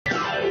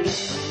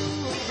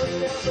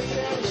Hi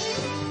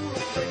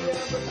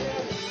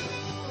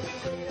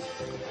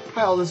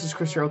all, this is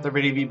Chris here with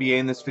Everyday VBA.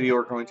 In this video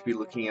we're going to be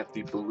looking at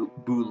the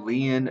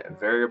Boolean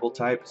variable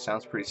type. It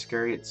sounds pretty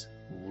scary, it's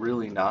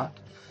really not.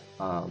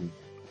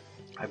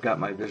 I've got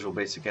my Visual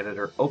Basic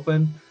Editor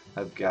open,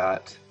 I've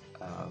got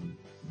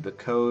the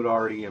code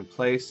already in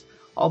place.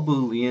 All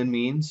Boolean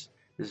means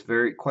is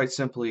quite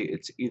simply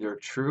it's either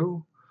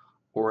true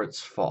or it's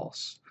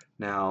false.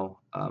 Now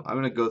I'm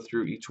going to go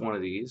through each one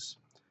of these.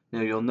 Now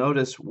you'll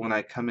notice when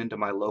I come into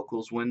my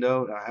locals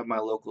window, I have my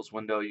locals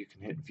window, you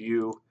can hit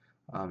view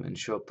and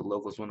show up the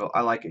locals window.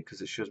 I like it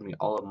because it shows me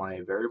all of my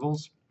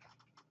variables,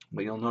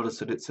 but you'll notice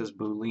that it says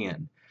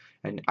Boolean,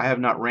 and I have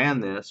not ran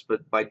this,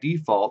 but by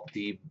default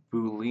the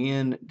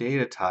Boolean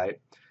data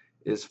type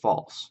is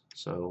false.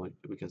 So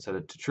we can set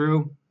it to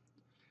true,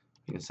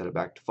 we can set it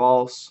back to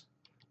false,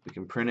 we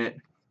can print it.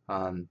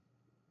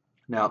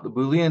 Now the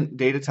Boolean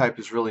data type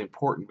is really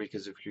important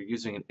because if you're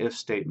using an if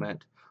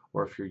statement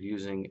or if you're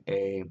using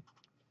a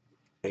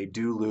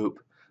do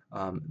loop,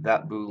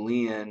 that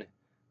Boolean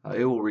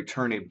it will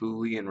return a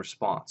Boolean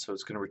response. So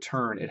it's going to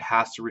return, it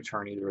has to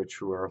return either a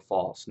true or a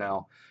false.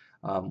 Now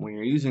when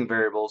you're using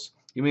variables,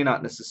 you may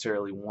not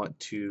necessarily want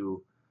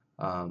to,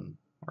 or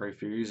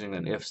if you're using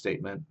an if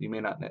statement, you may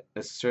not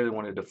necessarily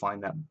want to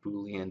define that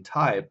Boolean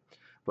type,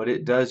 but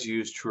it does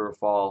use true or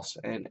false,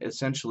 and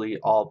essentially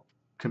all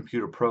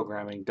computer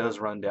programming does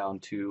run down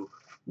to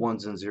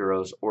ones and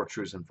zeros or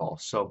trues and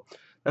false. So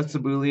that's the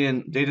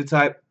Boolean data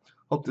type.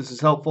 Hope this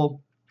is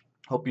helpful.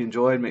 Hope you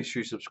enjoyed. Make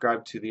sure you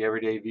subscribe to the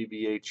Everyday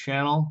VBA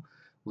channel.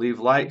 Leave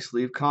likes,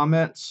 leave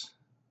comments.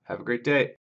 Have a great day.